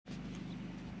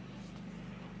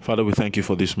Father, we thank you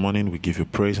for this morning. We give you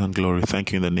praise and glory.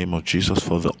 Thank you in the name of Jesus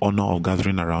for the honor of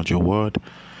gathering around your word.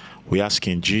 We ask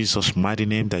in Jesus' mighty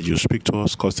name that you speak to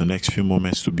us, cause the next few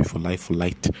moments to be for life, for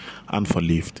light, and for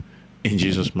lift. In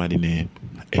Jesus' mighty name,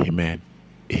 amen.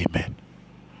 Amen.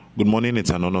 Good morning.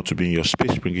 It's an honor to be in your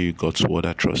space, bringing you God's word.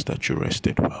 I trust that you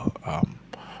rested well.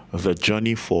 The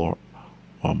journey for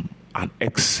an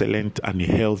excellent and a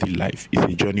healthy life is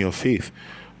a journey of faith.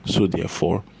 So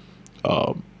therefore,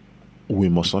 we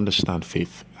must understand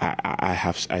faith.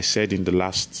 I said in the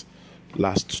last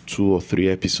 2 or 3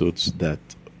 episodes that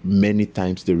many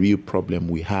times the real problem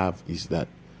we have is that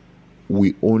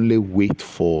we only wait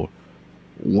for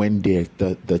when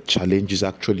the challenges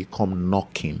actually come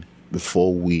knocking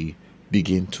before we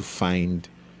begin to find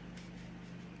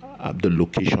the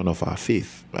location of our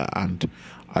faith. And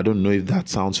I don't know if that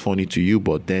sounds funny to you,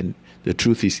 but then the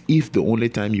truth is, if the only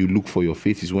time you look for your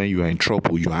faith is when you are in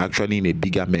trouble, you are actually in a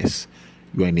bigger mess.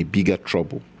 You are in a bigger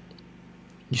trouble.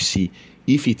 You see,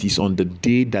 if it is on the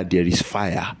day that there is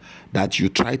fire that you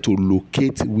try to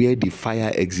locate where the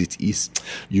fire exit is,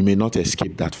 you may not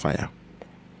escape that fire.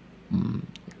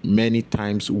 Many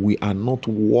times we are not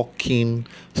walking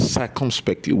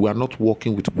circumspectly. We are not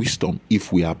walking with wisdom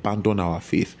if we abandon our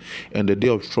faith. In the day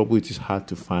of trouble, it is hard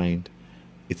to find.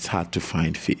 It's hard to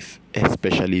find faith,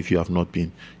 especially if you have not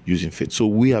been using faith. So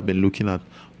we have been looking at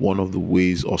one of the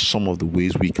ways or some of the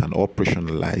ways we can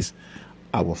operationalize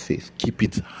our faith. Keep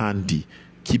it handy.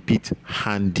 Keep it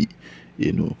handy.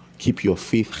 Keep your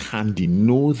faith handy.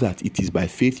 Know that it is by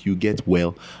faith you get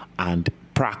well, and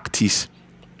practice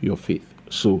your faith.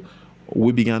 So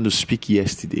we began to speak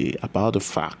yesterday about the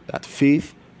fact that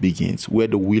faith begins where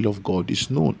the will of God is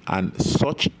known, and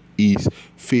such is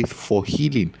faith for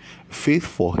healing. Faith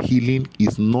for healing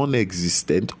is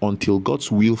non-existent until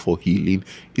God's will for healing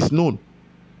is known.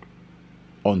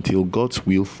 Until God's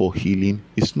will for healing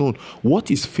is known. What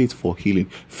is faith for healing?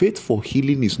 Faith for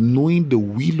healing is knowing the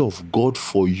will of God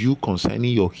for you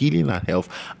concerning your healing and health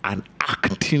and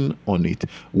acting on it.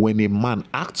 When a man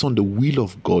acts on the will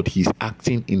of God, he's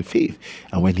acting in faith.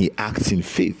 And when he acts in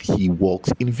faith, he walks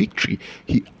in victory.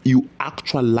 You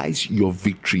actualize your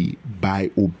victory by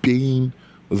obeying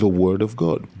the word of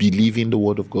God, believing the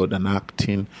word of God and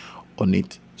acting on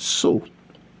it. So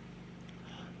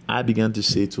I began to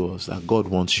say to us that God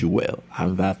wants you well,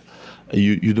 and that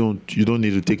you don't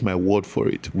need to take my word for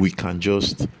it. We can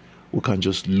just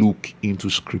look into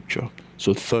Scripture.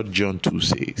 So 3 John 2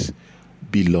 says,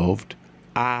 "Beloved,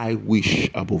 I wish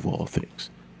above all things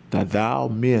that thou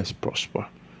mayest prosper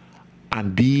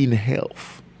and be in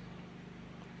health,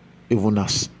 even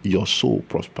as your soul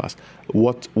prospers."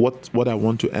 What I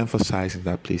want to emphasize in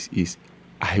that place is,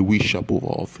 I wish above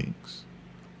all things.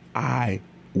 I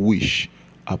wish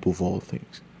above all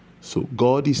things. So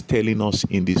God is telling us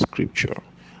in this scripture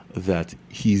that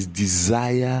his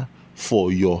desire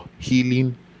for your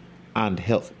healing and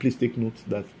health. Please take note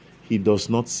that he does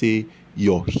not say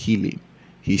your healing.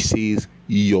 He says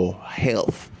your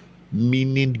health,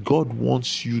 meaning God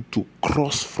wants you to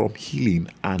cross from healing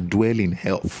and dwell in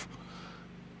health.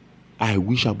 I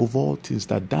wish above all things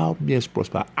that thou mayest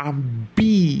prosper and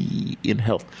be in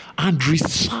health and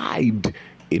reside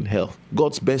in health.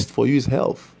 God's best for you is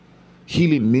health.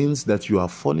 Healing means that you are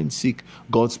falling sick.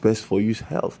 God's best for you is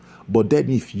health. But then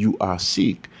if you are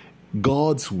sick,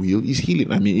 God's will is healing.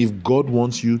 I mean, if God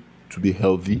wants you to be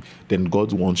healthy, then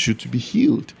God wants you to be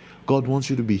healed. God wants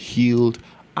you to be healed,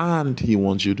 and he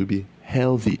wants you to be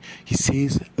healthy. He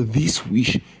says this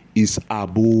wish is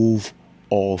above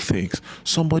all things.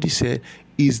 Somebody said,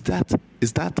 is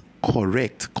that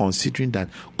correct, considering that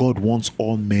God wants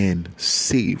all men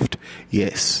saved?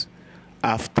 Yes.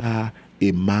 After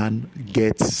a man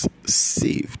gets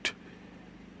saved,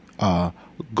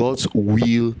 God's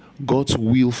will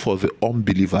for the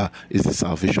unbeliever is the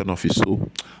salvation of his soul.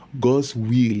 God's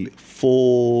will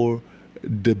for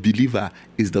the believer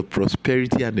is the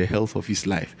prosperity and the health of his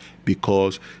life.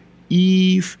 Because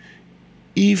if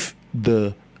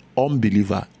the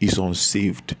unbeliever is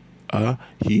unsaved,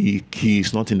 he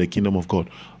is not in the kingdom of God.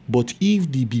 But if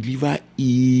the believer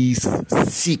is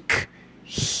sick,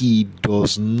 he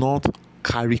does not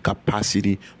carry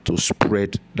capacity to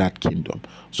spread that kingdom.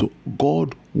 So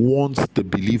God wants the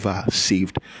believer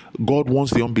saved. God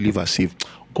wants the unbeliever saved.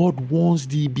 God wants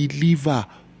the believer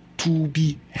to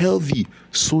be healthy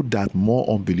so that more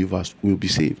unbelievers will be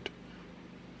saved.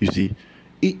 You see,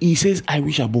 he says, I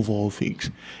wish above all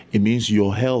things. It means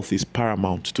your health is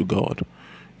paramount to God.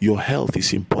 your health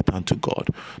is important to God.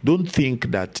 Don't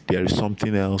think that there is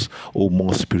something else or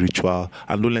more spiritual,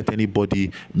 and don't let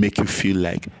anybody make you feel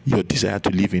like your desire to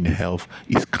live in health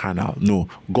is carnal. No,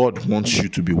 God wants you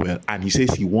to be well, and he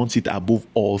says he wants it above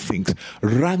all things.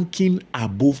 Ranking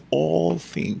above all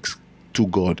things to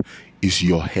God is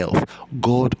your health.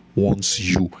 God wants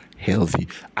you healthy,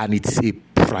 and it's a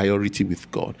priority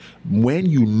with God. When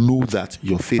you know that,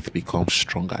 your faith becomes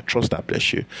stronger. Trust that.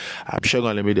 Bless you. I'm sure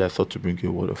God let me there. I thought to bring you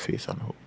a word of faith and hope.